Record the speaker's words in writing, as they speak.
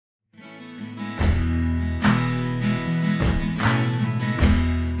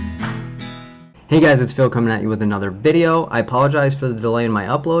Hey guys, it's Phil coming at you with another video. I apologize for the delay in my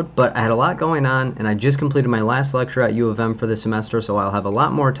upload, but I had a lot going on and I just completed my last lecture at U of M for the semester, so I'll have a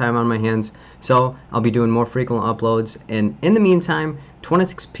lot more time on my hands. So I'll be doing more frequent uploads, and in the meantime,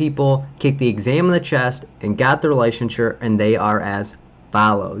 26 people kicked the exam in the chest and got their licensure, and they are as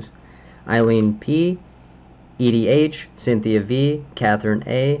follows: Eileen P, Edie H, Cynthia V, Catherine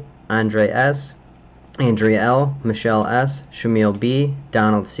A, Andre S, Andrea L, Michelle S, Shamil B,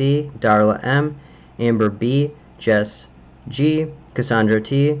 Donald C, Darla M, Amber B, Jess G, Cassandra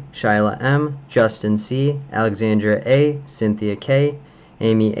T, Shyla M, Justin C, Alexandria A, Cynthia K,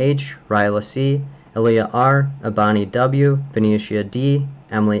 Amy H, Ryla C, Aaliyah R, Abani W, Venetia D,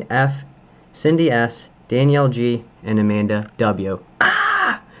 Emily F, Cindy S, Danielle G, and Amanda W.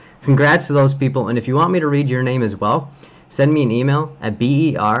 Congrats to those people, and if you want me to read your name as well, send me an email at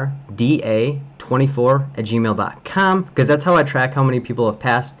berda24@gmail.com, because that's how I track how many people have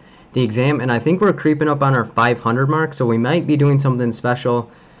passed the exam, and I think we're creeping up on our 500 mark, so we might be doing something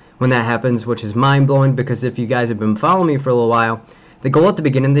special when that happens, which is mind-blowing, because if you guys have been following me for a little while, the goal at the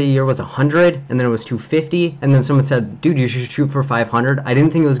beginning of the year was 100, and then it was 250, and then someone said, dude, you should shoot for 500. I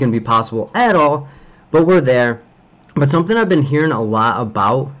didn't think it was going to be possible at all, but we're there. But something I've been hearing a lot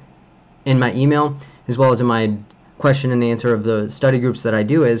about in my email, as well as in my question and answer of the study groups that I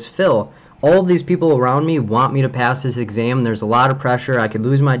do, is, Phil, all of these people around me want me to pass this exam. There's a lot of pressure. I could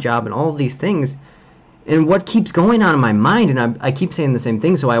lose my job and all of these things. And what keeps going on in my mind, and I keep saying the same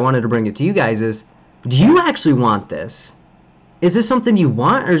thing, so I wanted to bring it to you guys, is, do you actually want this? Is this something you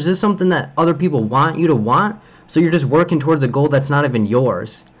want, or is this something that other people want you to want, so you're just working towards a goal that's not even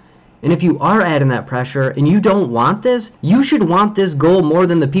yours? And if you are adding that pressure and you don't want this, you should want this goal more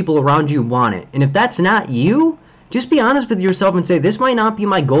than the people around you want it. And if that's not you, just be honest with yourself and say, this might not be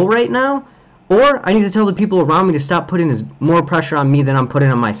my goal right now, or I need to tell the people around me to stop putting more pressure on me than I'm putting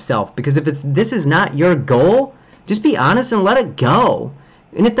on myself. Because if this is not your goal, just be honest and let it go.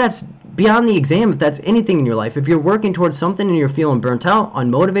 And if that's beyond the exam, if that's anything in your life, if you're working towards something and you're feeling burnt out,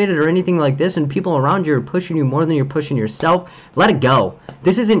 unmotivated, or anything like this, and people around you are pushing you more than you're pushing yourself, let it go.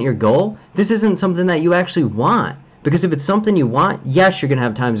 This isn't your goal. This isn't something that you actually want. Because if it's something you want, yes, you're going to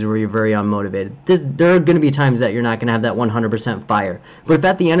have times where you're very unmotivated. There are going to be times that you're not going to have that 100% fire. But if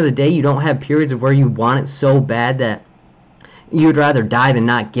at the end of the day you don't have periods of where you want it so bad that you'd rather die than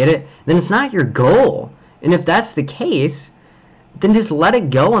not get it, then it's not your goal. And if that's the case, then just let it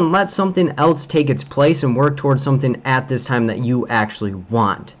go and let something else take its place and work towards something at this time that you actually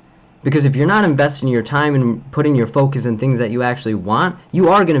want. Because if you're not investing your time and putting your focus in things that you actually want, you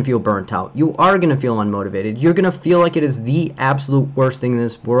are going to feel burnt out. You are going to feel unmotivated. You're going to feel like it is the absolute worst thing in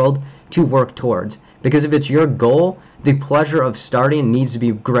this world to work towards. Because if it's your goal, the pleasure of starting needs to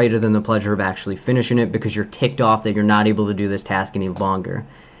be greater than the pleasure of actually finishing it, because you're ticked off that you're not able to do this task any longer.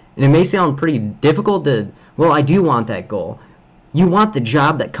 And it may sound pretty difficult to, well, I do want that goal. You want the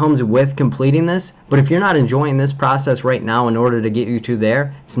job that comes with completing this, but if you're not enjoying this process right now in order to get you to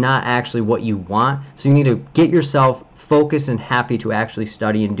there, it's not actually what you want. So you need to get yourself focused and happy to actually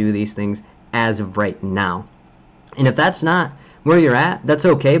study and do these things as of right now. And if that's not where you're at, that's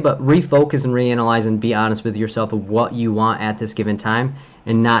okay, but refocus and reanalyze and be honest with yourself of what you want at this given time,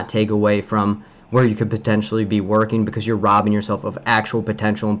 and not take away from where you could potentially be working, because you're robbing yourself of actual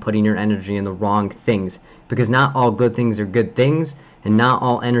potential and putting your energy in the wrong things. Because not all good things are good things, and not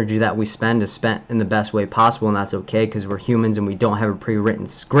all energy that we spend is spent in the best way possible, and that's okay, because we're humans and we don't have a pre-written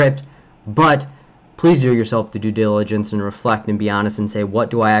script. But please do yourself the due diligence and reflect and be honest and say, what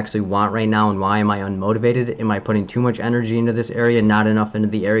do I actually want right now, and why am I unmotivated? Am I putting too much energy into this area, not enough into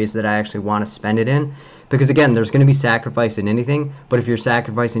the areas that I actually want to spend it in? Because again, there's going to be sacrifice in anything, but if you're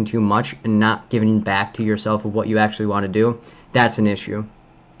sacrificing too much and not giving back to yourself of what you actually want to do, that's an issue.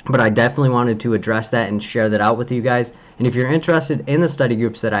 But I definitely wanted to address that and share that out with you guys. And if you're interested in the study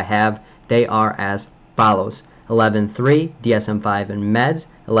groups that I have, they are as follows: 11.3 DSM-5 and Meds,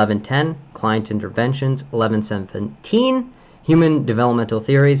 11.10 Client Interventions, 11.17 Human Developmental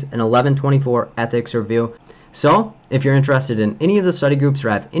Theories, and 11.24 Ethics Review. So if you're interested in any of the study groups or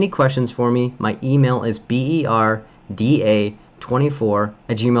have any questions for me, my email is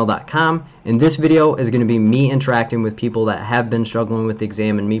berda24@gmail.com, and this video is going to be me interacting with people that have been struggling with the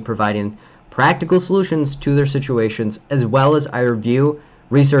exam and me providing practical solutions to their situations, as well as I review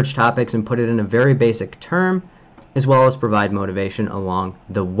research topics and put it in a very basic term, as well as provide motivation along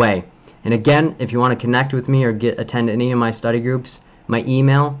the way. And again, if you want to connect with me or attend any of my study groups, my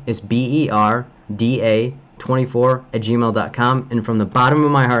email is berda24@gmail.com. And from the bottom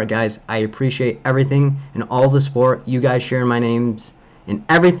of my heart, guys, I appreciate everything and all the support you guys sharing my names and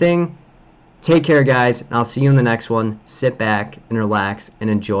everything. Take care, guys. I'll see you in the next one. Sit back and relax and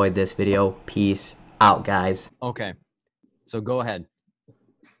enjoy this video. Peace out, guys. Okay, so go ahead.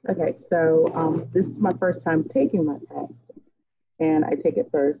 Okay, so this is my first time taking my test, and I take it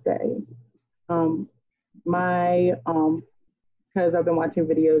Thursday. Because I've been watching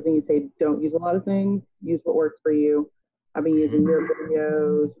videos and you say don't use a lot of things, use what works for you. I've been using your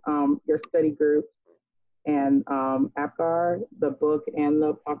videos, your study groups, and AppGuard, the book, and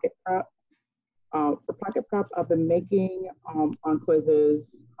the Pocket Prep. For Pocket Prep, I've been making on quizzes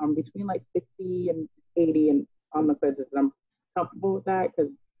between like 60 and 80 and on the quizzes. And I'm comfortable with that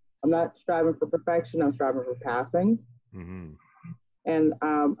because I'm not striving for perfection. I'm striving for passing. Mm-hmm. And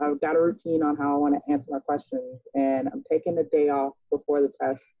I've got a routine on how I want to answer my questions. And I'm taking a day off before the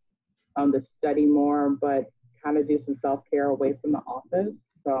test to study more, but kind of do some self-care away from the office.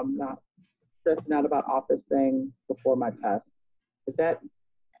 So I'm not stressing out about office things before my test. Is that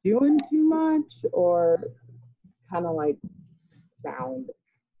doing too much or kind of like sound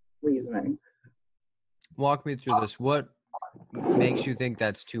reasoning? Walk me through this. What makes you think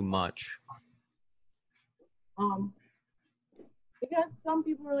that's too much? Because some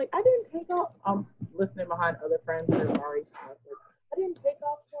people are like, I didn't take off. I'm listening behind other friends that have already passed. I didn't take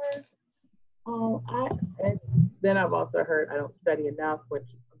off for. And then I've also heard I don't study enough, which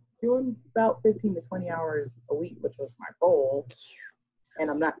I'm doing about 15 to 20 hours a week, which was my goal. And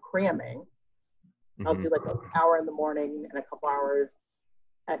I'm not cramming. Mm-hmm. I'll do like an hour in the morning and a couple hours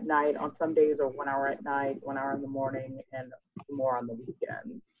at night on some days, or 1 hour at night, 1 hour in the morning, and more on the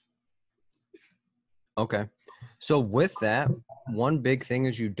weekend. Okay. So with that, one big thing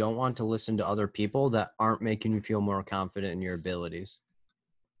is you don't want to listen to other people that aren't making you feel more confident in your abilities.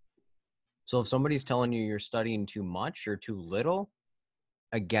 So if somebody's telling you you're studying too much or too little,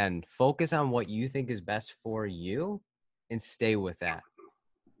 again, focus on what you think is best for you and stay with that.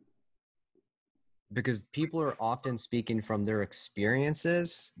 Because people are often speaking from their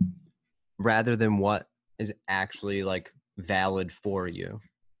experiences rather than what is actually like valid for you.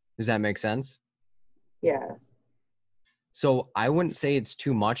 Does that make sense? Yeah. So I wouldn't say it's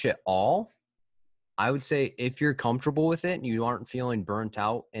too much at all. I would say if you're comfortable with it and you aren't feeling burnt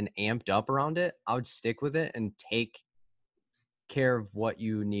out and amped up around it, I would stick with it and take care of what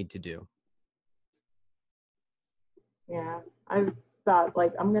you need to do. Yeah, I thought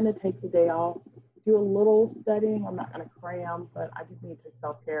like I'm gonna take the day off, do a little studying. I'm not gonna cram, but I just need to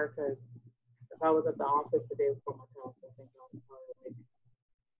self-care because if I was at the office the day before my test, I think I would probably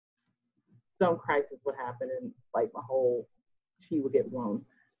some crisis would happen and like my whole chi would get blown.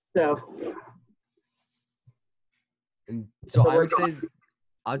 So I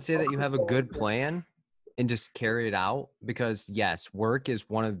would say that you have a good plan and just carry it out, because yes, work is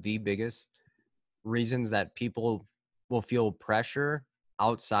one of the biggest reasons that people will feel pressure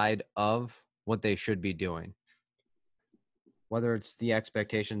outside of what they should be doing. Whether it's the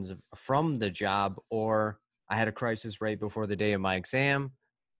expectations from the job, or I had a crisis right before the day of my exam.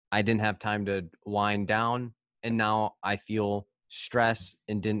 I didn't have time to wind down, and now I feel stressed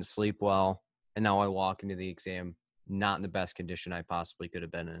and didn't sleep well, and now I walk into the exam not in the best condition I possibly could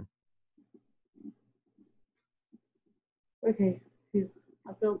have been in. Okay,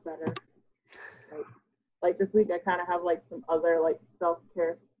 I feel better. Like this week, I kind of have like some other like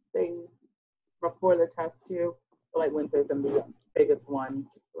self-care things before the test too. So, like Wednesday's gonna be the biggest one,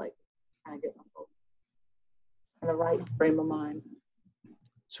 just to, like kind of get myself in the right frame of mind.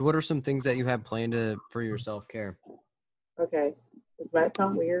 So what are some things that you have planned for your self-care? Okay, this might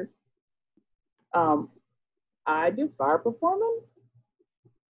sound weird. I do fire performance.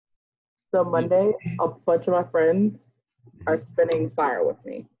 So Monday, a bunch of my friends are spinning fire with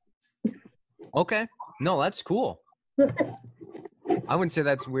me. Okay. No, that's cool. I wouldn't say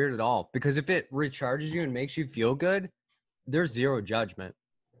that's weird at all, because if it recharges you and makes you feel good, there's zero judgment.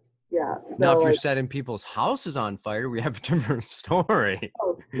 Yeah. So now, if you're setting people's houses on fire, we have a different story.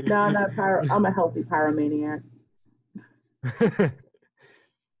 Oh, no, I'm not I'm a healthy pyromaniac.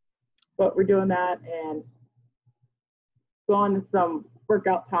 But we're doing that and going to some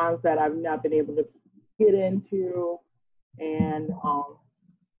workout times that I've not been able to get into, and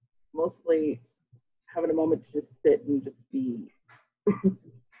mostly having a moment to just sit and just be,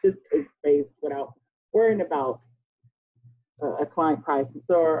 just take space without worrying about a client crisis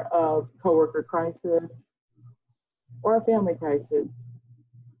or a coworker crisis or a family crisis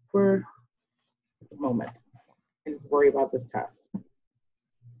for a moment, and just worry about this test.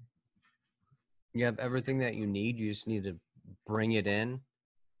 You have everything that you need. You just need to bring it in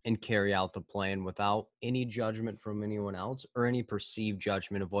and carry out the plan without any judgment from anyone else or any perceived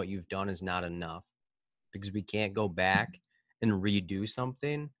judgment of what you've done is not enough, because we can't go back and redo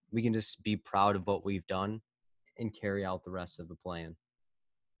something we can just be proud of what we've done and carry out the rest of the plan.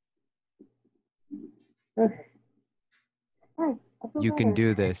 Okay. All right. You can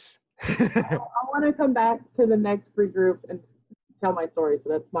do this. I want to come back to the next free group and tell my story. So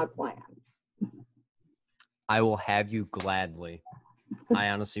that's my plan. I will have you gladly. I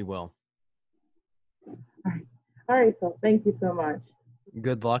honestly will. All right. So thank you so much.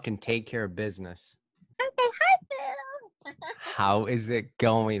 Good luck and take care of business. Okay, hi, Phil. How is it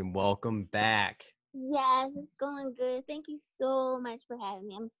going? Welcome back. Yes, it's going good. Thank you so much for having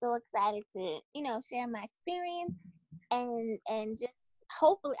me. I'm so excited to, share my experience and just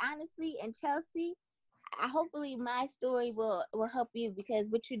hopefully, honestly, and Chelsea, hopefully my story will help you, because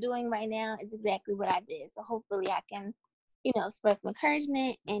what you're doing right now is exactly what I did. So hopefully I can, spread some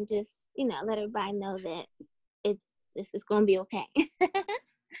encouragement and just, let everybody know that it's going to be okay.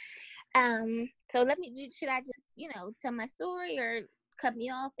 So should I just, tell my story or cut me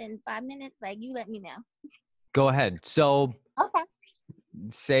off in 5 minutes? Like, you let me know. Go ahead. So Okay.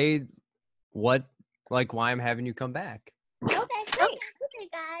 say why I'm having you come back. Okay, great. Okay,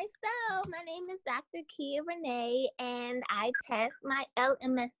 guys. So my name is Dr. Kia Renee, and I passed my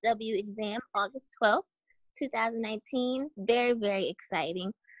LMSW exam August 12th, 2019. Very, very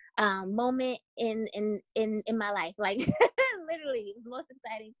exciting moment in my life. Like, literally, the most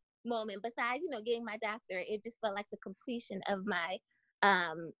exciting moment. Besides, getting my doctorate, it just felt like the completion of my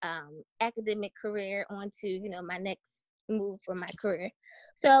academic career onto, my next move for my career.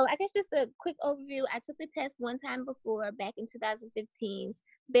 So I guess just a quick overview. I took the test one time before, back in 2015.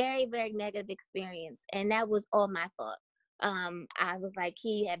 Very, very negative experience, and that was all my fault. I was like,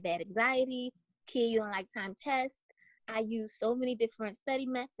 Key, you have bad anxiety. Key, you don't like time tests. I used so many different study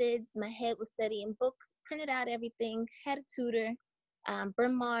methods. My head was studying books, printed out everything, had a tutor,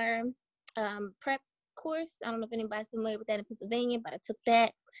 Bryn Mawr prep course. I don't know if anybody's familiar with that in Pennsylvania, but I took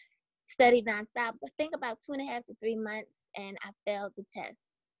that, studied nonstop. I think about 2.5 to 3 months, and I failed the test.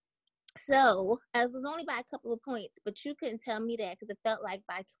 So it was only by a couple of points, but you couldn't tell me that because it felt like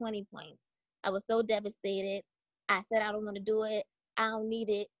by 20 points. I was so devastated. I said, I don't want to do it. I don't need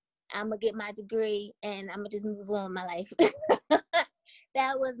it. I'm going to get my degree and I'm going to just move on with my life.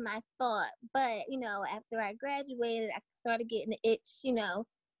 That was my thought. But, after I graduated, I started getting the itch,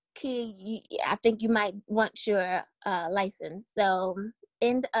 I think you might want your license. So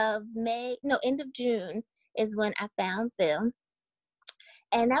end of June is when I found Phil.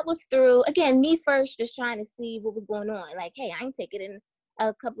 And that was through, again, me first just trying to see what was going on. Like, hey, I ain't taken it in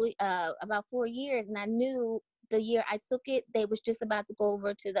about 4 years. And I knew the year I took it, they was just about to go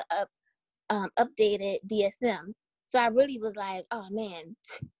over to the updated DSM. So I really was like, oh, man,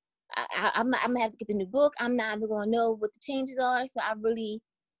 I'm going to have to get the new book. I'm not even going to know what the changes are. So I really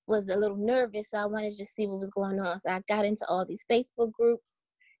was a little nervous. So I wanted to just see what was going on. So I got into all these Facebook groups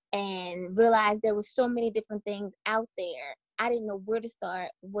and realized there was so many different things out there. I didn't know where to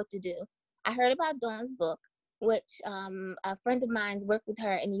start, what to do. I heard about Dawn's book, which a friend of mine's worked with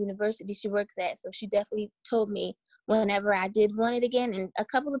her in the university she works at. So she definitely told me whenever I did want it again. And a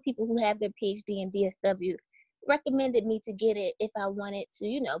couple of people who have their PhD in DSW recommended me to get it if I wanted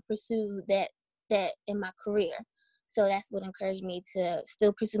to, pursue that in my career. So that's what encouraged me to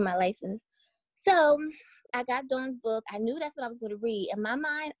still pursue my license. So I got Dawn's book. I knew that's what I was going to read. In my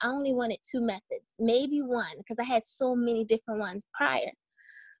mind, I only wanted 2 methods, maybe 1, because I had so many different ones prior.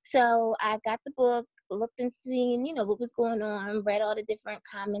 So I got the book, looked and seen, what was going on, read all the different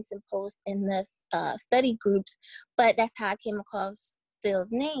comments and posts in the study groups. But that's how I came across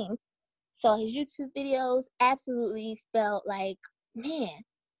Phil's name. Saw his YouTube videos, absolutely felt like, man,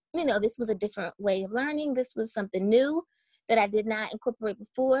 this was a different way of learning. This was something new that I did not incorporate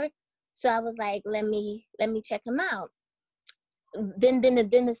before. So I was like, let me check him out. Then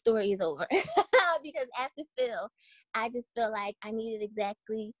the story is over. Because after Phil, I just felt like I needed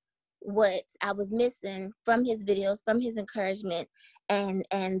exactly what I was missing from his videos, from his encouragement, and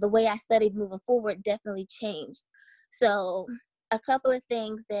the way I studied moving forward definitely changed. So a couple of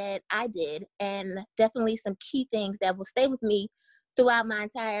things that I did, and definitely some key things that will stay with me throughout my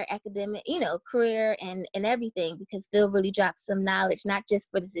entire academic, career and everything, because Phil really dropped some knowledge, not just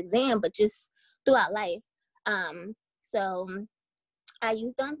for this exam, but just throughout life. So I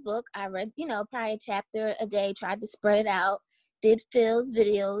used Dawn's book. I read, probably a chapter a day, tried to spread it out, did Phil's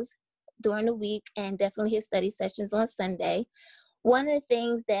videos during the week, and definitely his study sessions on Sunday. One of the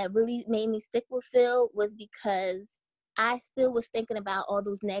things that really made me stick with Phil was because I still was thinking about all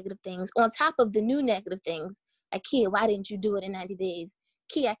those negative things on top of the new negative things. Like, Kia, why didn't you do it in 90 days?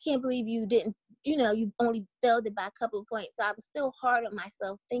 Kia, I can't believe you didn't, you only failed it by a couple of points. So I was still hard on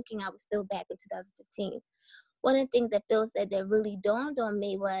myself, thinking I was still back in 2015. one of the things that Phil said that really dawned on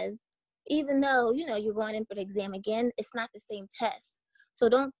me was, even though, you know, you're going in for the exam again, it's not the same test. So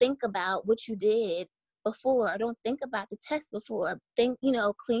don't think about what you did before. Don't think about the test before. Think, you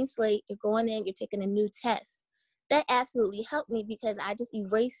know, clean slate, you're going in, you're taking a new test. That absolutely helped me because I just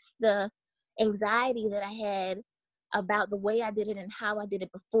erased the anxiety that I had about the way I did it and how I did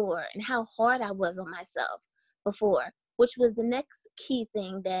it before and how hard I was on myself before, which was the next key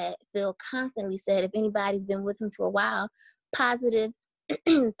thing that Phil constantly said. If anybody's been with him for a while, positive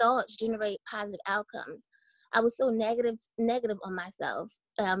thoughts generate positive outcomes. I was so negative on myself,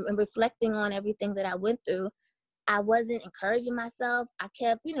 and reflecting on everything that I went through. I wasn't encouraging myself. I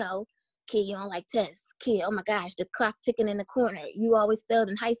kept, you know, kid, you don't like tests. Kid, oh my gosh, the clock ticking in the corner. You always failed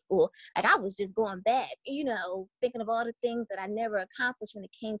in high school. Like, I was just going back, you know, thinking of all the things that I never accomplished when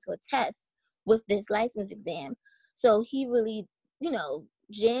it came to a test with this license exam. So he really, you know,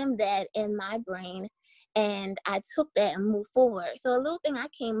 jammed that in my brain, and I took that and moved forward. So a little thing I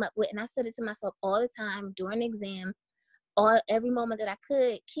came up with, and I said it to myself all the time during the exam, every moment that I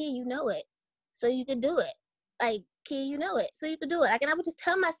could, kid, you know it, so you can do it. Like, kid, you know it, so you can do it. Like, and I would just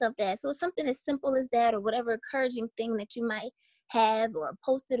tell myself that. So it's something as simple as that, or whatever encouraging thing that you might have or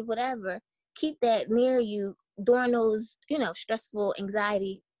posted or whatever, keep that near you during those, you know, stressful,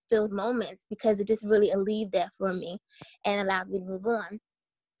 anxiety filled moments, because it just really alleviated that for me and allowed me to move on.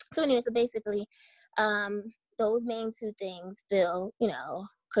 So anyway, so basically, those main two things, Phil, you know,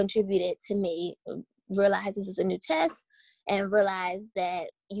 contributed to me realize this is a new test and realize that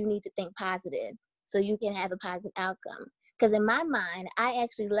you need to think positive so you can have a positive outcome. Because in my mind, I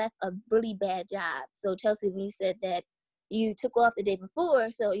actually left a really bad job. So Chelsea, when you said that you took off the day before,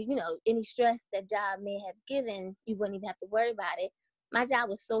 so, you know, any stress that job may have given, you wouldn't even have to worry about it. My job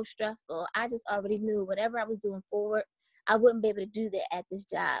was so stressful. I just already knew whatever I was doing forward, I wouldn't be able to do that at this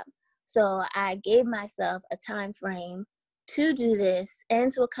job. So I gave myself a time frame to do this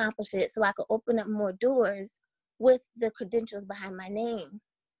and to accomplish it so I could open up more doors with the credentials behind my name.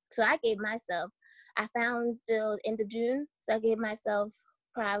 So I gave myself, I found the end of June, so I gave myself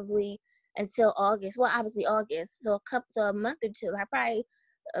probably until August. Well, obviously August. So a month or two, I probably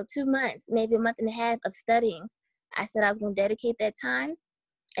 2 months, maybe a month and a half of studying. I said I was going to dedicate that time,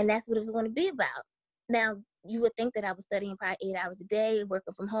 and that's what it was going to be about. Now, you would think that I was studying probably 8 hours a day,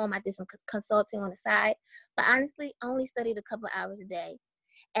 working from home. I did some consulting on the side, but honestly, I only studied a couple hours a day.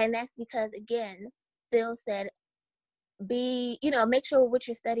 And that's because, again, Phil said, make sure what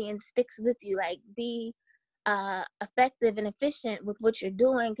you're studying sticks with you. Like, be effective and efficient with what you're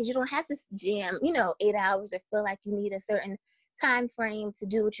doing, because you don't have to jam, 8 hours or feel like you need a certain time frame to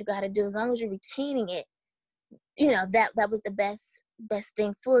do what you got to do. As long as you're retaining it, that was the best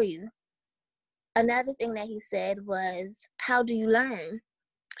thing for you. Another thing that he said was, how do you learn?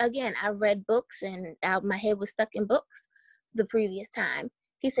 Again, I read books and my head was stuck in books the previous time.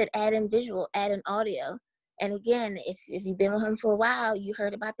 He said, add in visual, add in audio. And again, if you've been with him for a while, you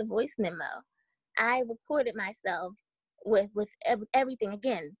heard about the voice memo. I recorded myself with everything,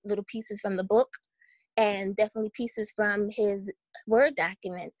 again, little pieces from the book and definitely pieces from his Word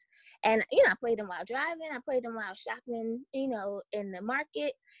documents. And, I played them while driving. I played them while shopping, in the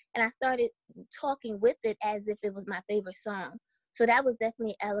market. And I started talking with it as if it was my favorite song. So that was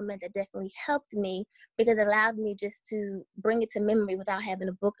definitely an element that definitely helped me, because it allowed me just to bring it to memory without having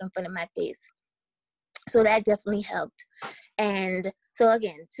a book in front of my face. So that definitely helped. And so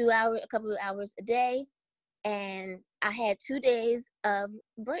again, a couple of hours a day. And I had 2 days of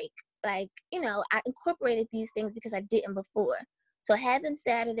break. Like, I incorporated these things because I didn't before. So having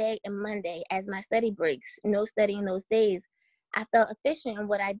Saturday and Monday as my study breaks, no studying those days, I felt efficient in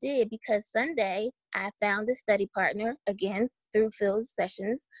what I did, because Sunday I found a study partner, again, through Phil's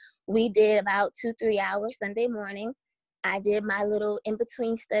sessions. We did about 2-3 hours Sunday morning. I did my little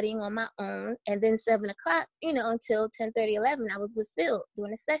in-between studying on my own, and then 7 o'clock, until 10:30, 11, I was with Phil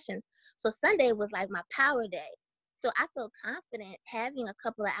doing a session. So Sunday was like my power day. So I felt confident having a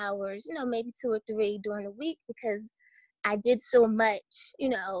couple of hours, maybe 2 or 3 during the week, because I did so much,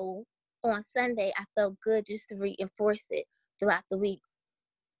 on Sunday. I felt good just to reinforce it throughout the week.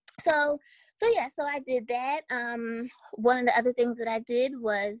 So I did that. One of the other things that I did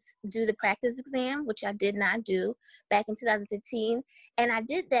was do the practice exam, which I did not do back in 2015. And I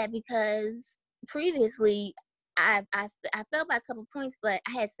did that because previously I failed by a couple points, but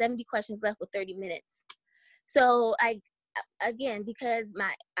I had 70 questions left with 30 minutes. So again, because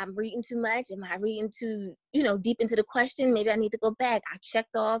I'm reading too much, am I reading too, deep into the question? Maybe I need to go back. I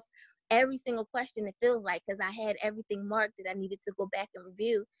checked off every single question, it feels like, because I had everything marked that I needed to go back and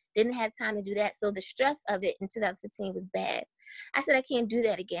review. Didn't have time to do that. So the stress of it in 2015 was bad. I said, I can't do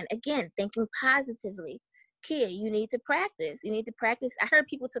that again. Again, thinking positively. kid, you need to practice. You need to practice. I heard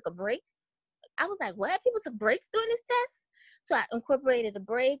people took a break. I was like, what? People took breaks during this test? So I incorporated a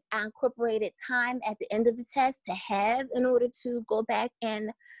break. I incorporated time at the end of the test to have in order to go back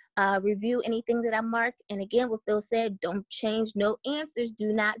and review anything that I marked. And again, what Phil said, don't change no answers.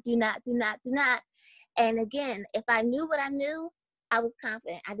 Do not, do not, do not, do not. And again, if I knew what I knew, I was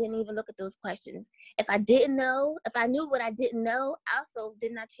confident. I didn't even look at those questions. If I knew what I didn't know, I also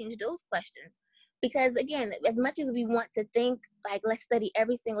did not change those questions. Because again, as much as we want to think, like, let's study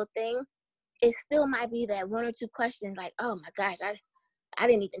every single thing, it still might be that one or two questions like, oh my gosh, I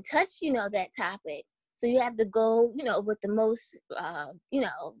didn't even touch, that topic. So you have to go, with the most,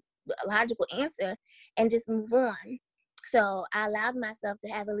 logical answer and just move on. So I allowed myself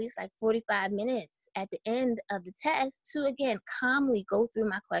to have at least like 45 minutes at the end of the test to, again, calmly go through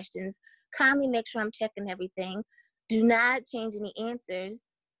my questions, calmly make sure I'm checking everything, do not change any answers.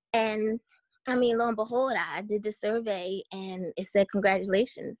 And I mean, lo and behold, I did the survey and it said,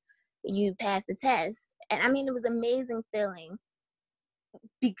 congratulations, you passed the test. And I mean, it was an amazing feeling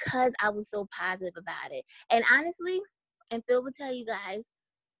because I was so positive about it. And honestly, and Phil will tell you guys,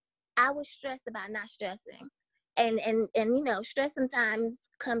 I was stressed about not stressing. And stress sometimes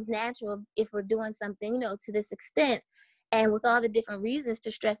comes natural if we're doing something, to this extent. And with all the different reasons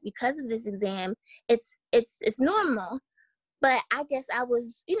to stress because of this exam, it's normal. But I guess I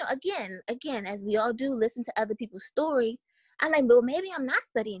was, again, as we all do, listen to other people's story. I'm like, well, maybe I'm not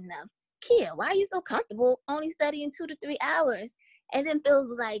studying enough. Kia, why are you so comfortable only studying 2 to 3 hours? And then Phil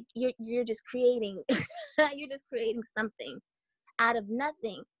was like, you're just creating, you're just creating something out of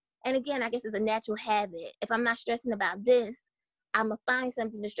nothing. And again, I guess it's a natural habit. If I'm not stressing about this, I'm gonna find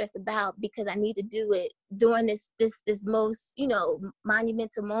something to stress about because I need to do it during this most,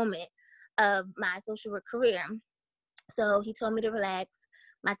 monumental moment of my social work career. So he told me to relax.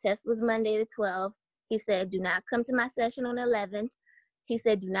 My test was Monday the 12th. He said, do not come to my session on the 11th. He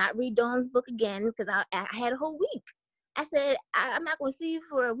said, do not read Dawn's book again because I had a whole week. I said, I'm not going to see you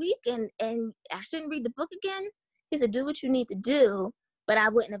for a week and I shouldn't read the book again. He said, do what you need to do, but I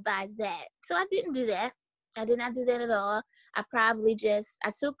wouldn't advise that. So I didn't do that. I did not do that at all. I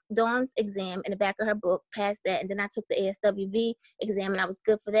took Dawn's exam in the back of her book, passed that, and then I took the ASWB exam and I was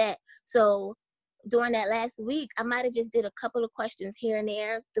good for that. So during that last week, I might have just did a couple of questions here and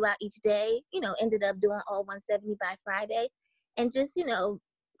there throughout each day, ended up doing all 170 by Friday and just,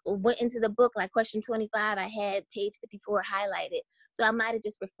 went into the book, like question 25, I had page 54 highlighted. So I might have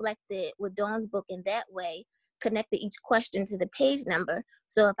just reflected with Dawn's book in that way, connected each question to the page number.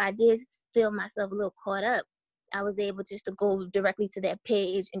 So if I did feel myself a little caught up, I was able just to go directly to that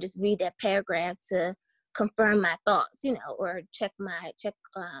page and just read that paragraph to confirm my thoughts, or check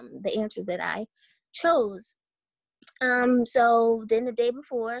the answer that I chose. So then the day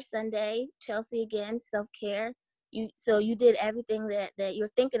before, Sunday, Chelsea again, self-care. You did everything that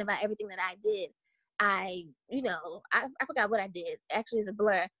you're thinking about, everything that I did. I forgot what I did. Actually, it's a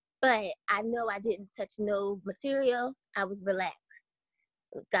blur. But I know I didn't touch no material. I was relaxed.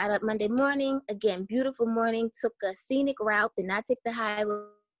 Got up Monday morning, again, beautiful morning, took a scenic route, did not take the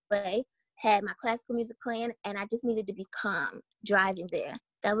highway, had my classical music playing, and I just needed to be calm driving there.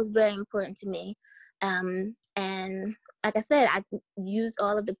 That was very important to me. And like I said, I used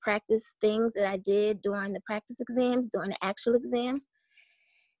all of the practice things that I did during the practice exams, during the actual exam,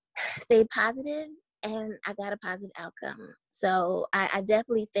 stayed positive, and I got a positive outcome. So I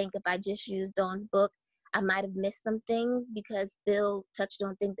definitely think if I just used Dawn's book, I might have missed some things because Phil touched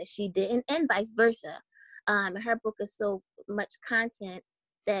on things that she didn't, and vice versa. Her book is so much content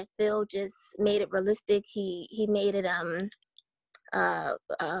that Phil just made it realistic. He made it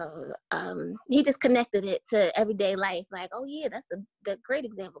he just connected it to everyday life. Like, oh yeah, that's the great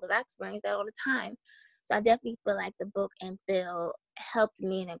example because I experience that all the time. So I definitely feel like the book and Phil helped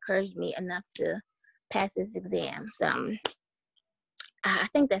me and encouraged me enough to pass this exam. So I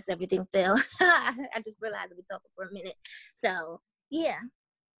think that's everything, Phil. I just realized we talking for a minute. So yeah.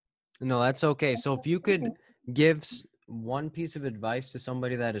 No, that's okay. So if you could give one piece of advice to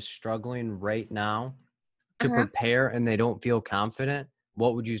somebody that is struggling right now to prepare and they don't feel confident,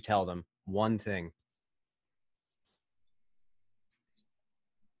 what would you tell them? One thing.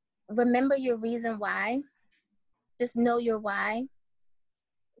 Remember your reason why. Just know your why.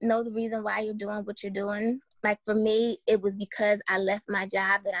 Know the reason why you're doing what you're doing. Like for me, it was because I left my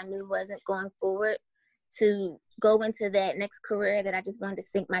job that I knew wasn't going forward to go into that next career that I just wanted to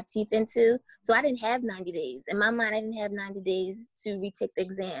sink my teeth into. So I didn't have 90 days. In my mind, I didn't have 90 days to retake the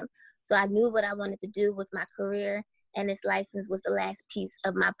exam. So I knew what I wanted to do with my career, and this license was the last piece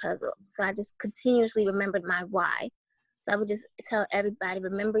of my puzzle. So I just continuously remembered my why. So I would just tell everybody,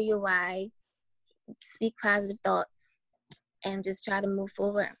 remember your why, speak positive thoughts, and just try to move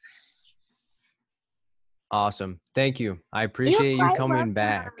forward. Awesome. Thank you. I You're appreciate you quite coming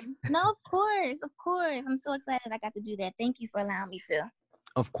back. welcome. No, of course, of course. I'm so excited I got to do that. Thank you for allowing me to.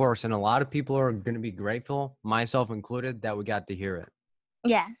 Of course. And a lot of people are going to be grateful, myself included, that we got to hear it.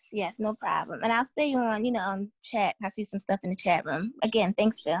 Yes, no problem. And I'll stay on, chat. I see some stuff in the chat room. Again,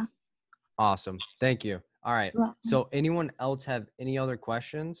 thanks, Phil. Awesome. Thank you. All right. You're welcome. So anyone else have any other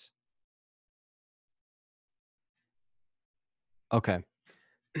questions? Okay.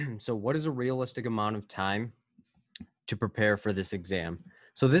 So what is a realistic amount of time to prepare for this exam?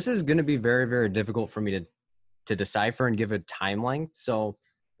 So this is going to be very, very difficult for me to decipher and give a time length. So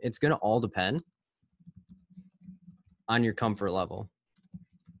it's going to all depend on your comfort level.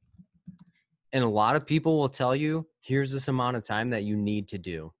 And a lot of people will tell you, here's this amount of time that you need to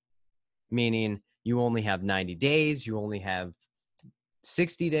do. Meaning you only have 90 days, you only have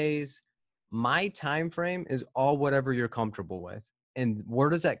 60 days. My time frame is all whatever you're comfortable with. And where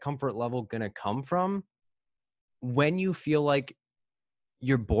does that comfort level going to come from? When you feel like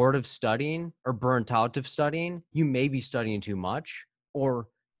you're bored of studying or burnt out of studying, you may be studying too much or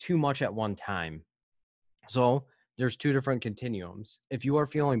too much at one time. So there's two different continuums. If you are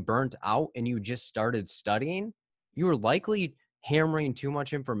feeling burnt out and you just started studying, you are likely hammering too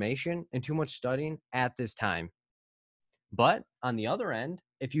much information and too much studying at this time. But on the other end,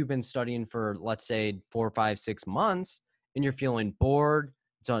 if you've been studying for, let's say, 4, 5, 6 months and you're feeling bored,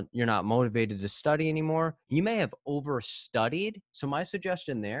 so you're not motivated to study anymore, you may have overstudied. So my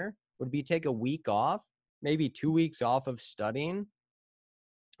suggestion there would be take a week off, maybe 2 weeks off of studying,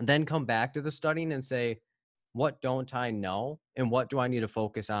 and then come back to the studying and say, what don't I know and what do I need to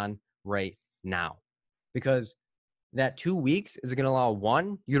focus on right now? Because that 2 weeks is going to allow,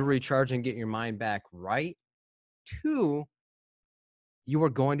 1, you to recharge and get your mind back right. 2, you are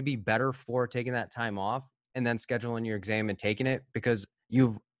going to be better for taking that time off and then scheduling your exam and taking it, because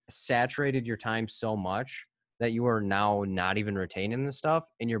you've saturated your time so much that you are now not even retaining the stuff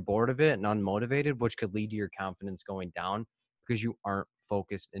and you're bored of it and unmotivated, which could lead to your confidence going down because you aren't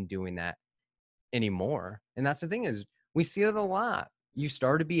focused in doing that anymore. And that's the thing, is we see it a lot. You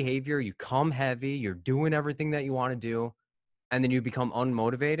start a behavior, you come heavy, you're doing everything that you want to do, and then you become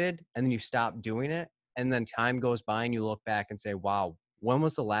unmotivated and then you stop doing it. And then time goes by and you look back and say, wow, when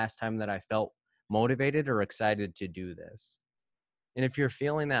was the last time that I felt motivated or excited to do this? And if you're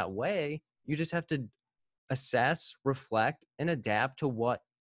feeling that way, you just have to assess, reflect, and adapt to what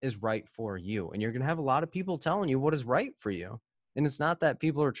is right for you. And you're going to have a lot of people telling you what is right for you. And it's not that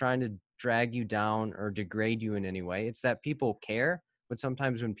people are trying to drag you down or degrade you in any way. It's that people care. But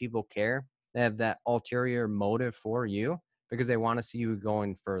sometimes when people care, they have that ulterior motive for you because they want to see you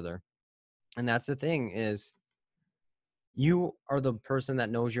going further. And that's the thing, is you are the person that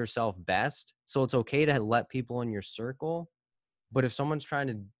knows yourself best. So it's okay to let people in your circle. But if someone's trying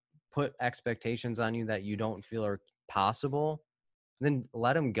to put expectations on you that you don't feel are possible, then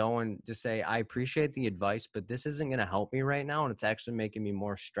let them go and just say, I appreciate the advice, but this isn't going to help me right now. And it's actually making me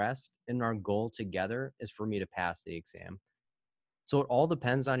more stressed. And our goal together is for me to pass the exam. So it all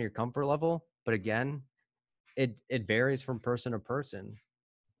depends on your comfort level. But again, it varies from person to person.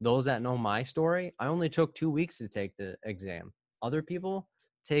 Those that know my story, I only took 2 weeks to take the exam. Other people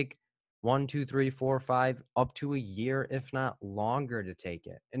take 1, 2, 3, 4, 5, up to a year, if not longer, to take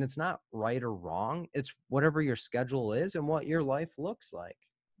it. And it's not right or wrong. It's whatever your schedule is and what your life looks like.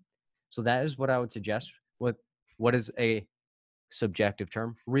 So that is what I would suggest with what is a subjective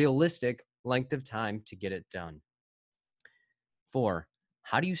term, realistic length of time to get it done. 4,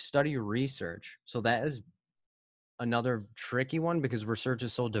 how do you study research? So that is another tricky one because research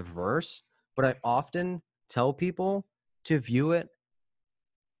is so diverse, but I often tell people to view it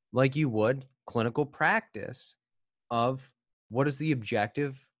like you would clinical practice of what is the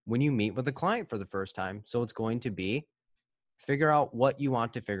objective when you meet with a client for the first time. So it's going to be figure out what you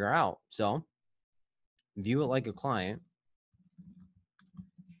want to figure out. So view it like a client,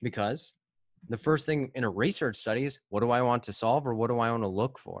 because the first thing in a research study is, what do I want to solve or what do I want to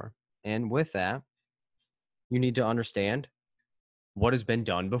look for? And with that, you need to understand what has been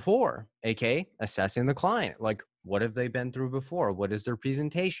done before, aka assessing the client. Like, what have they been through before? What is their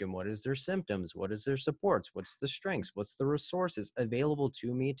presentation? What is their symptoms? What is their supports? What's the strengths? What's the resources available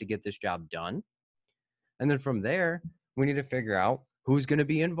to me to get this job done? And then from there, we need to figure out who's going to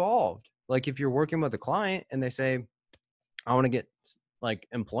be involved. Like, if you're working with a client and they say, I want to get like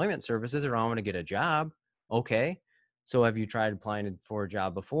employment services or I want to get a job. Okay. So have you tried applying for a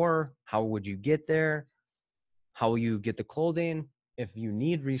job before? How would you get there? How will you get the clothing? If you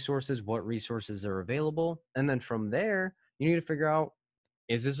need resources, what resources are available? And then from there, you need to figure out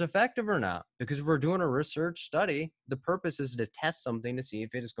is this effective or not? Because if we're doing a research study, the purpose is to test something to see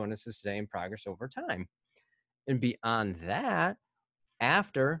if it is going to sustain progress over time. And beyond that,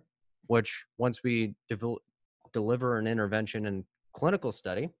 after, which once we deliver an intervention in clinical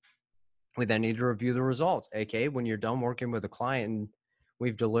study, we then need to review the results. AKA, when you're done working with a client and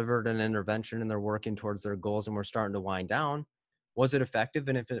we've delivered an intervention and they're working towards their goals and we're starting to wind down, was it effective?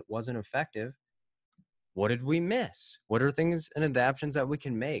 And if it wasn't effective, what did we miss? What are things and adaptations that we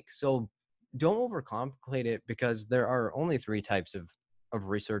can make? So don't overcomplicate it, because there are only three types of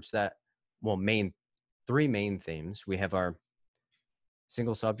research that, well, three main themes. We have our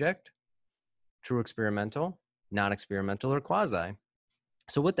single subject, true experimental, non-experimental, or quasi.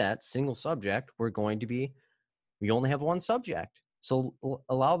 So with that single subject, we only have one subject. So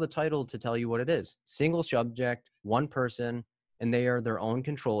allow the title to tell you what it is. Single subject, one person, and they are their own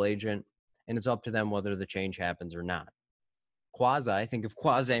control agent, and it's up to them whether the change happens or not. Quasi, think of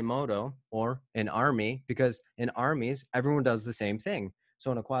Quasimodo or an army, because in armies, everyone does the same thing.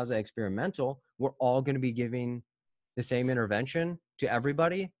 So in a quasi-experimental, we're all going to be giving the same intervention to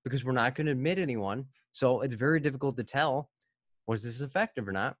everybody because we're not going to admit anyone. So it's very difficult to tell, was this effective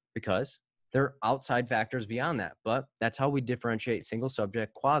or not? Because there are outside factors beyond that. But that's how we differentiate single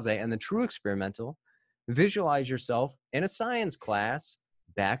subject, quasi, and the true experimental. Visualize yourself in a science class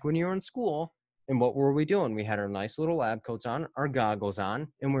back when you were in school. And what were we doing? We had our nice little lab coats on, our goggles on,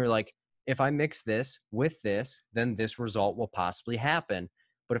 and we were like, if I mix this with this, then this result will possibly happen.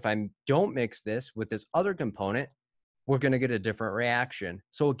 But if I don't mix this with this other component, we're going to get a different reaction.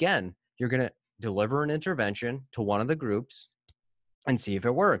 So again, you're going to deliver an intervention to one of the groups and see if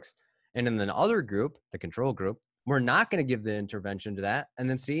it works. And in the other group, the control group, we're not going to give the intervention to that and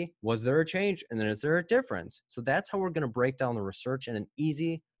then see, was there a change? And then is there a difference? So that's how we're going to break down the research in an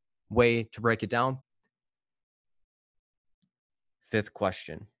easy way to break it down. Fifth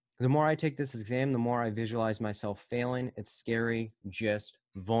question. The more I take this exam, the more I visualize myself failing. It's scary, just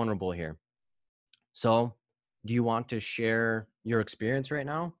vulnerable here. So do you want to share your experience right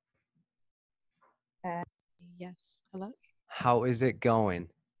now? Yes. Hello? How is it going?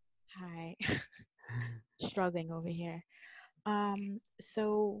 Hi. Struggling over here.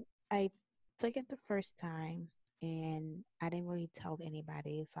 So I took it the first time and I didn't really tell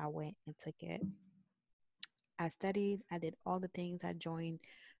anybody, so I went and took it. I studied, I did all the things. I joined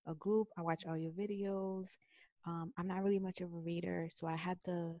a group, I watched all your videos. I'm not really much of a reader, so I had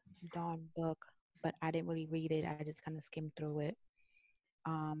the Dawn book, but I didn't really read it. I just kind of skimmed through it.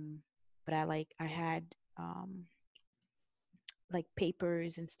 But I had like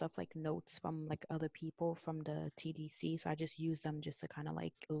papers and stuff, like notes from like other people from the TDC. So I just used them just to kind of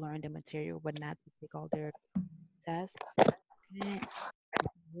like learn the material, but not to take all their tests. And I'm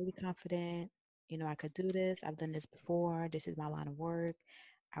really confident. You know, I could do this. I've done this before. This is my line of work.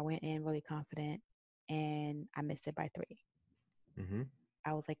 I went in really confident and I missed it by 3. Mm-hmm.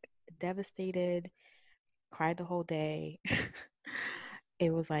 I was like devastated, cried the whole day.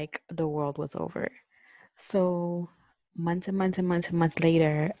 It was like the world was over. So months and months and months and months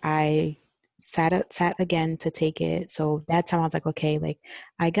later, I sat again to take it. So that time I was like, okay, like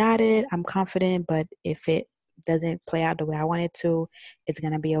I got it. I'm confident, but if it doesn't play out the way I want it to, it's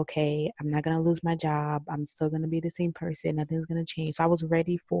going to be okay. I'm not going to lose my job. I'm still going to be the same person. Nothing's going to change. So I was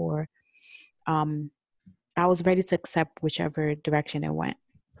ready to accept whichever direction it went.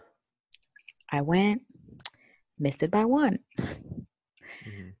 I went, missed it by 1.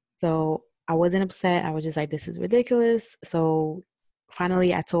 Mm-hmm. So I wasn't upset. I was just like, this is ridiculous. So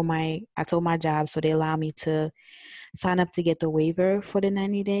finally I told my job, so they allow me to sign up to get the waiver for the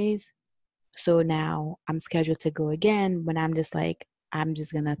 90 days. So now I'm scheduled to go again, but I'm just like, I'm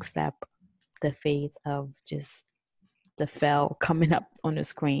just going to accept the fate of just the fail coming up on the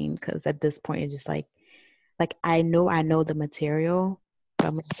screen. Cause at this point it's just like I know the material, but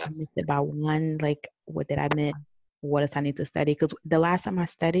I'm like, I missed it by 1. Like, what did I miss? What does I need to study? Because the last time I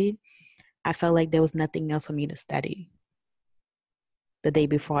studied, I felt like there was nothing else for me to study. The day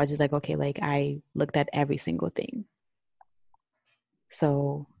before, I was just like, okay, like I looked at every single thing.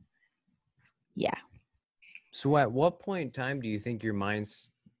 So, yeah. So at what point in time do you think your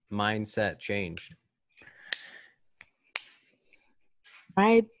mindset changed?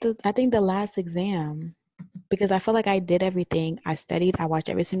 I think the last exam, because I felt like I did everything. I studied, I watched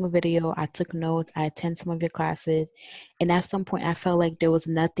every single video, I took notes, I attended some of your classes. And at some point, I felt like there was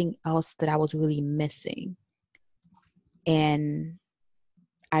nothing else that I was really missing. And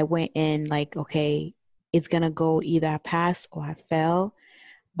I went in like, okay, it's going to go either I pass or I fail.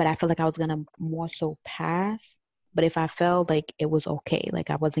 But I felt like I was going to more so pass. But if I failed, like it was okay. Like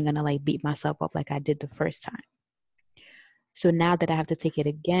I wasn't going to like beat myself up like I did the first time. So now that I have to take it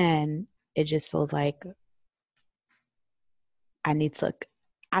again, it just feels like I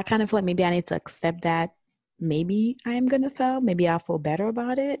kind of feel like maybe I need to accept that maybe I am going to fail. Maybe I'll feel better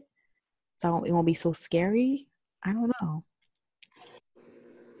about it. So it won't be so scary. I don't know.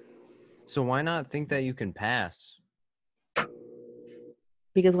 So why not think that you can pass?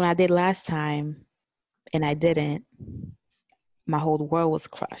 Because when I did last time and I didn't, my whole world was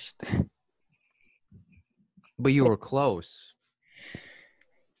crushed. But you were close.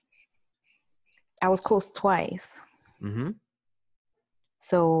 I was close twice. Mm-hmm.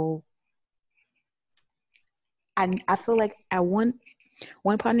 So I feel like one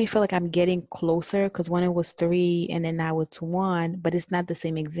part of me feel like I'm getting closer because when it was 3 and then now it's 1, but it's not the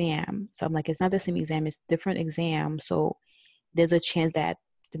same exam. So I'm like, it's not the same exam, it's different exam. So there's a chance that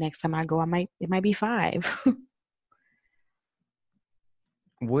the next time I go, it might be 5.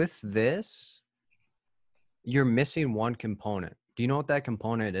 With this, you're missing one component. Do you know what that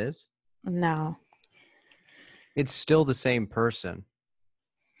component is? No. It's still the same person.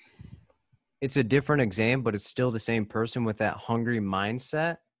 It's a different exam, but it's still the same person with that hungry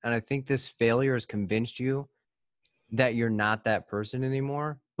mindset. And I think this failure has convinced you that you're not that person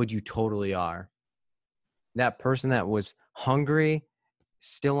anymore, but you totally are. That person that was hungry,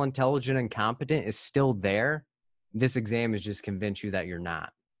 still intelligent and competent is still there. This exam has just convinced you that you're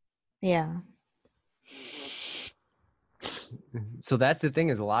not. Yeah. So that's the thing,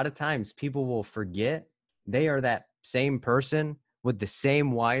 is a lot of times people will forget they are that same person with the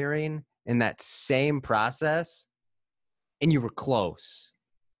same wiring and that same process, and you were close.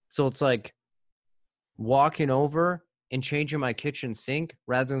 So it's like walking over and changing my kitchen sink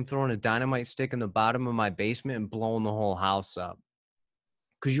rather than throwing a dynamite stick in the bottom of my basement and blowing the whole house up,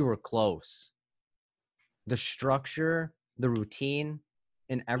 because you were close. The structure, the routine,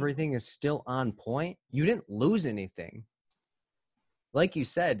 and everything is still on point. You didn't lose anything. Like you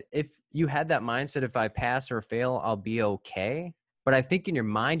said, if you had that mindset, if I pass or fail, I'll be okay. But I think in your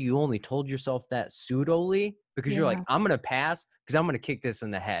mind, you only told yourself that pseudoli because you're like, Yeah. I'm going to pass because I'm going to kick this in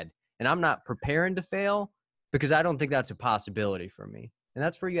the head. And I'm not preparing to fail because I don't think that's a possibility for me. And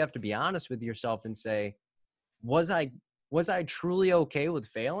that's where you have to be honest with yourself and say, was I truly okay with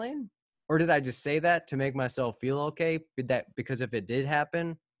failing? Or did I just say that to make myself feel okay? Because if it did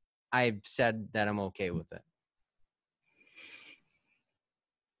happen, I've said that I'm okay with it.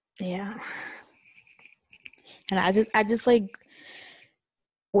 Yeah. And I just like,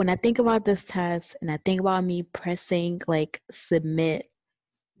 when I think about this test and I think about me pressing like submit,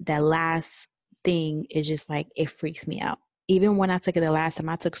 that last thing is just like, it freaks me out. Even when I took it the last time,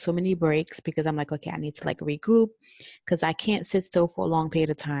 I took so many breaks because I'm like, okay, I need to like regroup because I can't sit still for a long period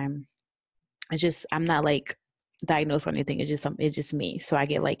of time. It's just, I'm not like diagnosed or anything. It's just me. So I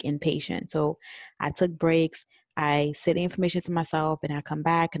get like impatient. So I took breaks. I say the information to myself and I come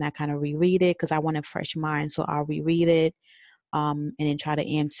back and I kind of reread it because I want a fresh mind. So I'll reread it and then try to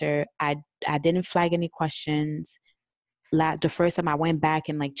answer. I didn't flag any questions. The first time I went back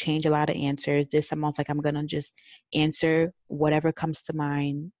and like changed a lot of answers. This time I was like, I'm gonna just answer whatever comes to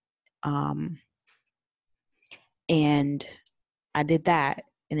mind. And I did that.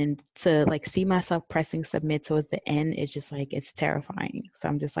 And then to like see myself pressing submit towards the end, it's just like, it's terrifying. So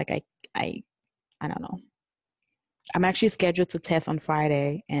I'm just like, I don't know. I'm actually scheduled to test on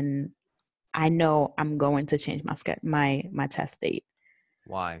Friday, and I know I'm going to change my test date.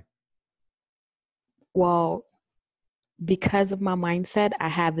 Why? Well, because of my mindset, I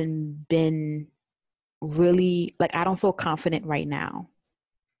haven't been really like, I don't feel confident right now.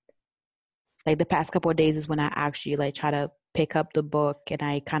 Like the past couple of days is when I actually like try to pick up the book and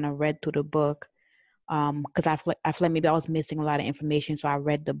I kind of read through the book. Because I feel like maybe I was missing a lot of information, so I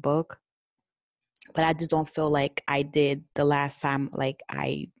read the book, but I just don't feel like I did the last time. Like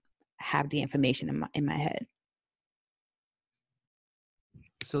I have the information in my head.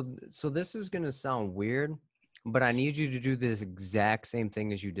 So this is going to sound weird, but I need you to do this exact same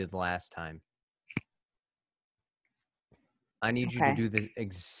thing as you did last time. I need you to do the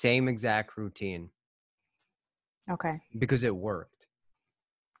same exact routine. Okay. Because it worked.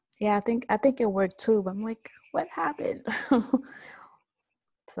 Yeah, I think it worked too, but I'm like, what happened?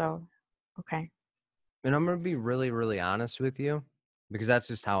 So, okay. And I'm going to be really, really honest with you because that's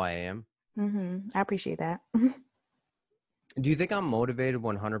just how I am. I appreciate that. Do you think I'm motivated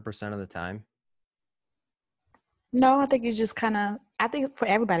 100% of the time? No, I think you just I think for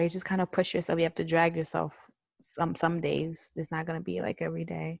everybody, you just kind of push yourself. You have to drag yourself some days. It's not going to be like every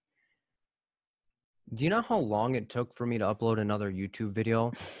day. Do you know how long it took for me to upload another YouTube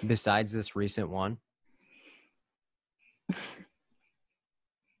video besides this recent one?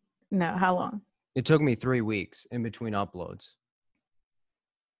 No, how long? It took me 3 weeks in between uploads.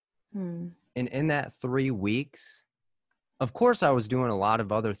 And in that 3 weeks, of course, I was doing a lot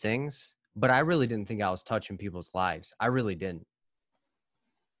of other things, but I really didn't think I was touching people's lives. I really didn't.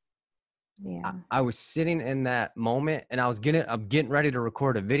 Yeah. I was sitting in that moment, and I'm getting ready to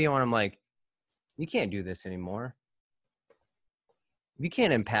record a video, and I'm like, you can't do this anymore. You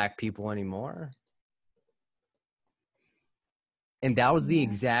can't impact people anymore. And that was the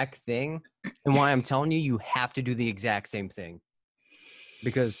exact thing. And why I'm telling you, you have to do the exact same thing.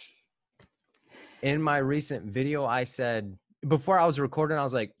 Because in my recent video, I said, before I was recording, I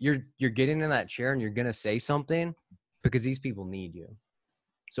was like, you're getting in that chair and you're going to say something because these people need you.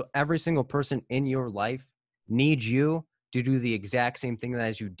 So every single person in your life needs you to do the exact same thing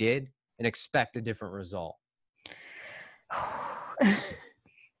as you did and expect a different result.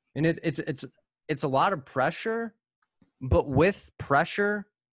 And it's a lot of pressure, but with pressure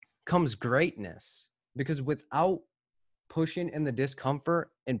comes greatness, because without pushing in the discomfort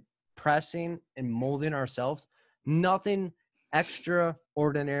and pressing and molding ourselves, nothing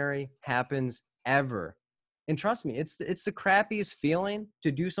extraordinary happens ever. And trust me, it's the crappiest feeling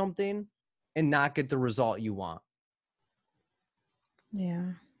to do something and not get the result you want.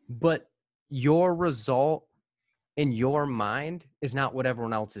 Yeah. But your result in your mind is not what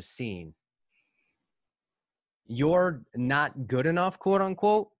everyone else is seeing. Your not good enough, quote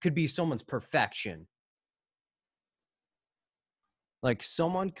unquote, could be someone's perfection. Like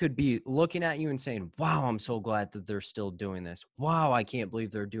someone could be looking at you and saying, wow, I'm so glad that they're still doing this. Wow, I can't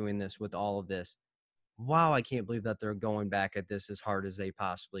believe they're doing this with all of this. Wow, I can't believe that they're going back at this as hard as they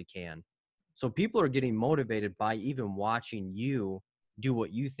possibly can. So people are getting motivated by even watching you do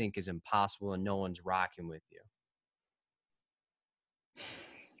what you think is impossible and no one's rocking with you.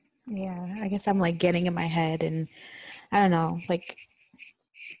 Yeah, I guess I'm like getting in my head and I don't know, like,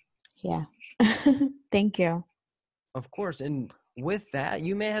 yeah. Thank you. Of course. And with that,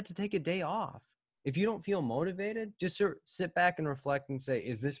 you may have to take a day off. If you don't feel motivated, just sit back and reflect and say,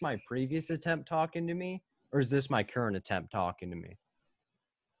 is this my previous attempt talking to me, or is this my current attempt talking to me?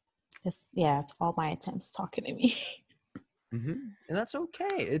 It's all my attempts talking to me. And that's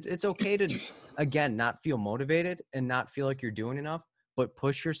okay. It's okay to, again, not feel motivated and not feel like you're doing enough, but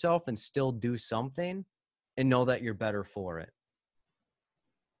push yourself and still do something and know that you're better for it.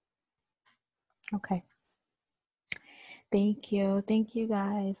 Okay. Thank you. Thank you,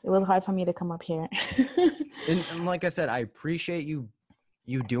 guys. It was hard for me to come up here. And like I said, I appreciate you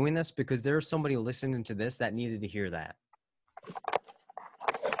doing this, because there's somebody listening to this that needed to hear that.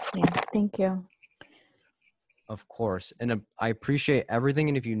 Yeah, thank you. Of course. And I appreciate everything.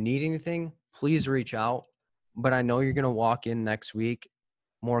 And if you need anything, please reach out. But I know you're going to walk in next week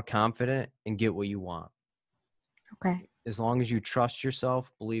more confident and get what you want. Okay. As long as you trust yourself,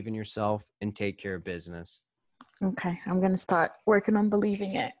 believe in yourself, and take care of business. Okay. I'm going to start working on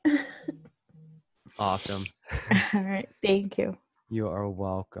believing it. Awesome. All right. Thank you. You are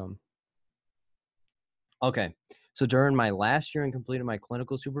welcome. Okay. So during my last year and completed my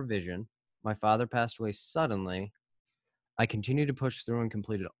clinical supervision, my father passed away suddenly. I continued to push through and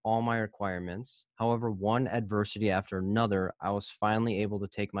completed all my requirements. However, one adversity after another, I was finally able to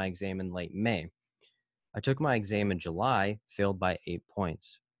take my exam in late May. I took my exam in July, failed by 8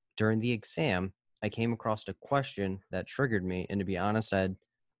 points. During the exam, I came across a question that triggered me, and to be honest, I had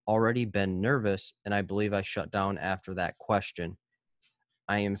already been nervous, and I believe I shut down after that question.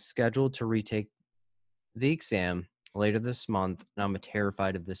 I am scheduled to retake the exam later this month, and I'm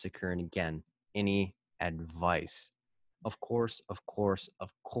terrified of this occurring again. Any advice? Of course, of course,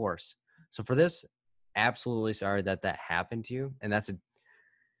 of course. So for this, absolutely sorry that happened to you, and that's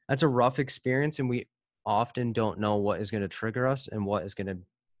a rough experience, and we often don't know what is going to trigger us and what is going to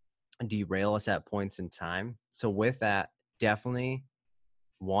derail us at points in time. So with that, definitely,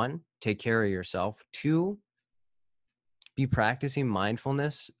 1, take care of yourself. 2, be practicing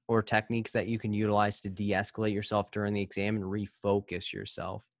mindfulness or techniques that you can utilize to de-escalate yourself during the exam and refocus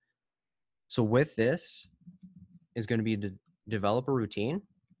yourself. So with this is going to be to develop a routine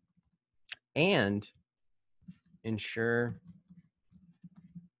and ensure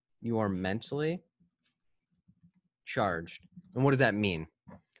you are mentally charged. And what does that mean?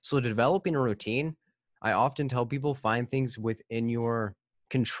 So developing a routine, I often tell people, find things within your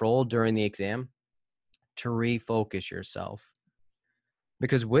control during the exam to refocus yourself.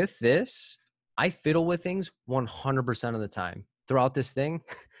 Because with this, I fiddle with things 100% of the time. Throughout this thing,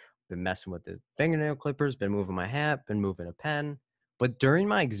 been messing with the fingernail clippers, been moving my hat, been moving a pen. But during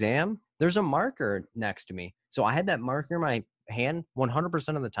my exam, there's a marker next to me. So I had that marker in my hand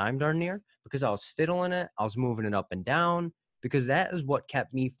 100% of the time, darn near, because I was fiddling it. I was moving it up and down, because that is what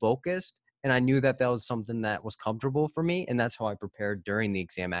kept me focused And I knew that that was something that was comfortable for me. And that's how I prepared during the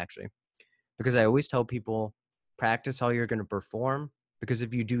exam, actually. Because I always tell people, practice how you're going to perform. Because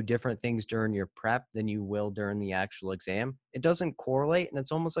if you do different things during your prep than you will during the actual exam, it doesn't correlate, and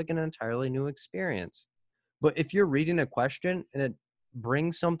it's almost like an entirely new experience. But if you're reading a question and it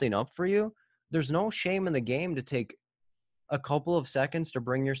brings something up for you, there's no shame in the game to take a couple of seconds to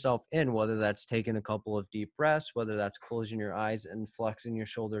bring yourself in, whether that's taking a couple of deep breaths, whether that's closing your eyes and flexing your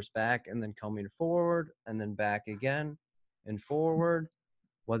shoulders back and then coming forward and then back again and forward,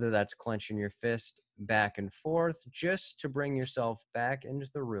 whether that's clenching your fist back and forth, just to bring yourself back into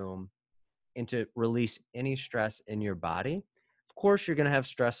the room and to release any stress in your body. Of course, you're going to have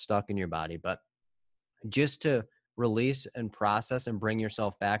stress stuck in your body, but just to release and process and bring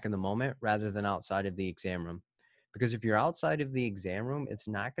yourself back in the moment rather than outside of the exam room. Because if you're outside of the exam room, it's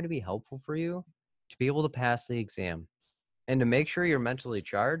not going to be helpful for you to be able to pass the exam. And to make sure you're mentally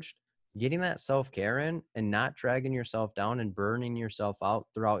charged, getting that self-care in and not dragging yourself down and burning yourself out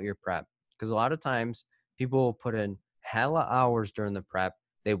throughout your prep. Because a lot of times people will put in hella hours during the prep.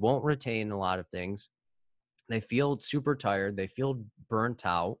 They won't retain a lot of things. They feel super tired. They feel burnt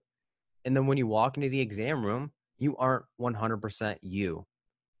out. And then when you walk into the exam room, you aren't 100% you.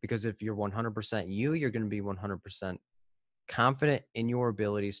 Because if you're 100% you, you're going to be 100% confident in your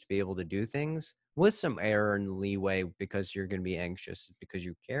abilities to be able to do things with some error and leeway, because you're going to be anxious because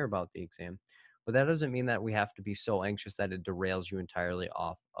you care about the exam. But that doesn't mean that we have to be so anxious that it derails you entirely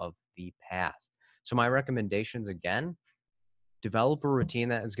off of the path. So my recommendations, again, develop a routine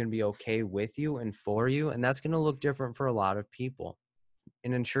that is going to be okay with you and for you. And that's going to look different for a lot of people.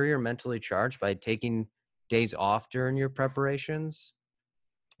 And ensure you're mentally charged by taking days off during your preparations,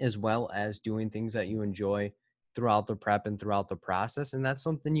 as well as doing things that you enjoy throughout the prep and throughout the process. And that's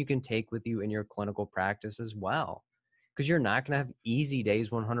something you can take with you in your clinical practice as well, because you're not going to have easy days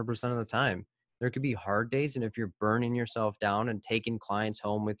 100% of the time. There could be hard days. And if you're burning yourself down and taking clients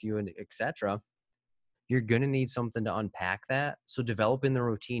home with you and etc., you're going to need something to unpack that. So developing the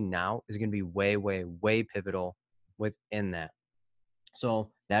routine now is going to be way, way, way pivotal within that.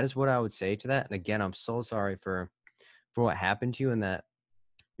 So that is what I would say to that. And again, I'm so sorry for what happened to you and that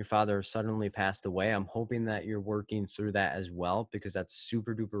your father suddenly passed away. I'm hoping that you're working through that as well, because that's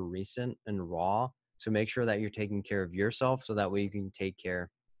super duper recent and raw. So make sure that you're taking care of yourself so that way you can take care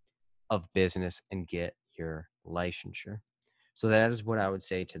of business and get your licensure. So that is what I would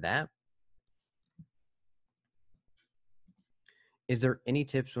say to that. Is there any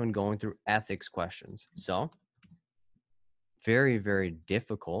tips when going through ethics questions? So very, very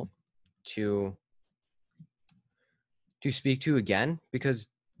difficult to speak to again, because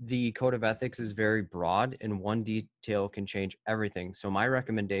the code of ethics is very broad and one detail can change everything. So my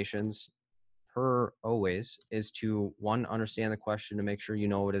recommendations, per always, is to, one, understand the question to make sure you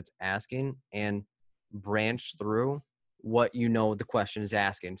know what it's asking and branch through what you know the question is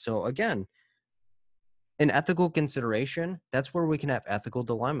asking. So again, an ethical consideration, that's where we can have ethical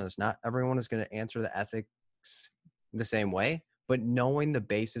dilemmas. Not everyone is going to answer the ethics the same way, but knowing the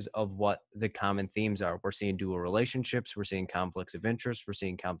basis of what the common themes are. We're seeing dual relationships, we're seeing conflicts of interest, we're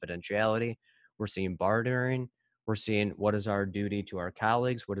seeing confidentiality, we're seeing bartering, we're seeing what is our duty to our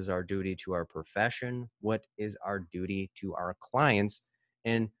colleagues, what is our duty to our profession, what is our duty to our clients,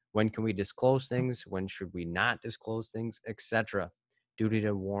 and when can we disclose things, when should we not disclose things, etc. Duty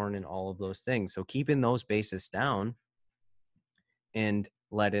to warn and all of those things. So keeping those bases down and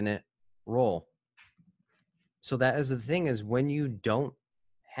letting it roll. So that is the thing, is when you don't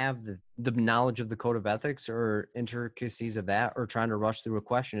have the knowledge of the code of ethics or intricacies of that, or trying to rush through a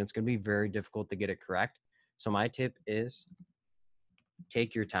question, it's going to be very difficult to get it correct. So my tip is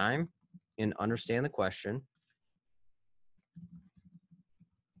take your time and understand the question,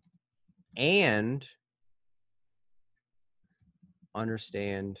 and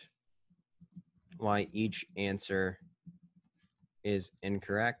understand why each answer is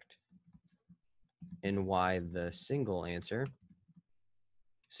incorrect and why the single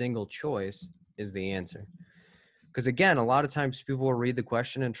choice is the answer. Because again, a lot of times people will read the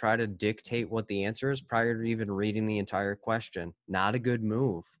question and try to dictate what the answer is prior to even reading the entire question. Not a good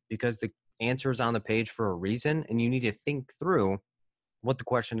move, because the answer is on the page for a reason, and you need to think through what the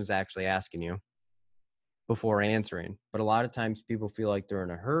question is actually asking you before answering. But a lot of times people feel like they're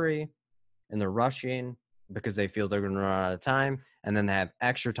in a hurry and they're rushing because they feel they're going to run out of time, and then they have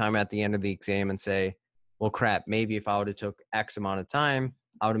extra time at the end of the exam and say, well, crap, maybe if I would have took X amount of time,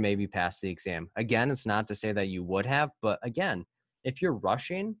 I would have maybe passed the exam. Again, it's not to say that you would have, but again, if you're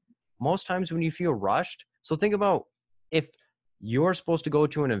rushing, most times when you feel rushed, so think about if you're supposed to go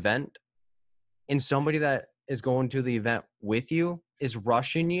to an event and somebody that is going to the event with you is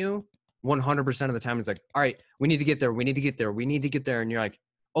rushing you 100% of the time it's like, all right, we need to get there. We need to get there. We need to get there. And you're like,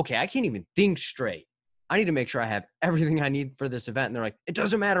 okay, I can't even think straight. I need to make sure I have everything I need for this event. And they're like, it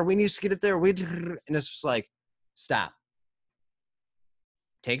doesn't matter. We need to get it there. And it's just like, stop.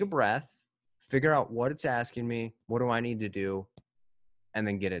 Take a breath, figure out what it's asking me. What do I need to do? And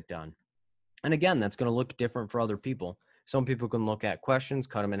then get it done. And again, that's going to look different for other people. Some people can look at questions,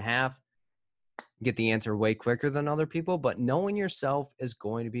 cut them in half, get the answer way quicker than other people, but knowing yourself is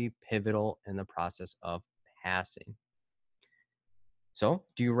going to be pivotal in the process of passing. So,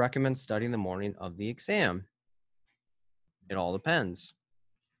 do you recommend studying the morning of the exam? It all depends.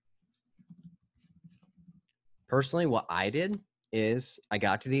 Personally, what I did is I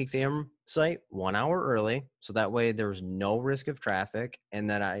got to the exam site 1 hour early, so that way there was no risk of traffic, and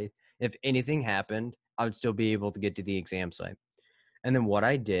that if anything happened, I would still be able to get to the exam site. And then what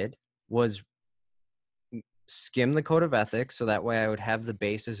I did was skim the code of ethics, so that way I would have the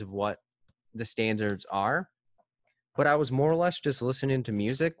basis of what the standards are. But I was more or less just listening to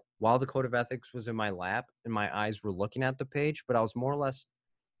music while the code of ethics was in my lap and my eyes were looking at the page, but I was more or less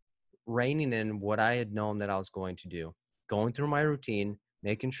reining in what I had known that I was going to do, going through my routine,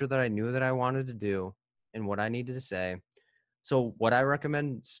 making sure that I knew that I wanted to do and what I needed to say. So what I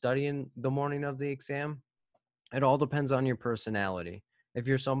recommend studying the morning of the exam, it all depends on your personality. If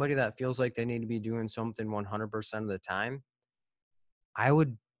you're somebody that feels like they need to be doing something 100% of the time, I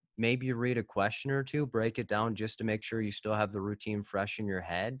would maybe read a question or two, break it down just to make sure you still have the routine fresh in your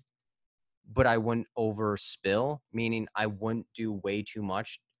head. But I wouldn't overspill, meaning I wouldn't do way too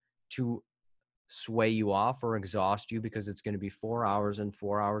much to sway you off or exhaust you, because it's going to be 4 hours, and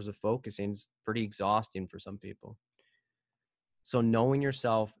 4 hours of focusing is pretty exhausting for some people. So knowing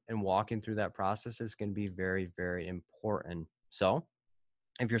yourself and walking through that process is going to be very, very important. So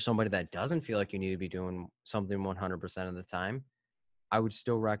if you're somebody that doesn't feel like you need to be doing something 100% of the time, I would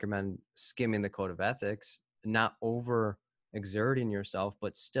still recommend skimming the code of ethics, not over exerting yourself,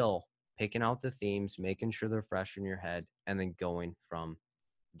 but still picking out the themes, making sure they're fresh in your head, and then going from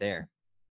there.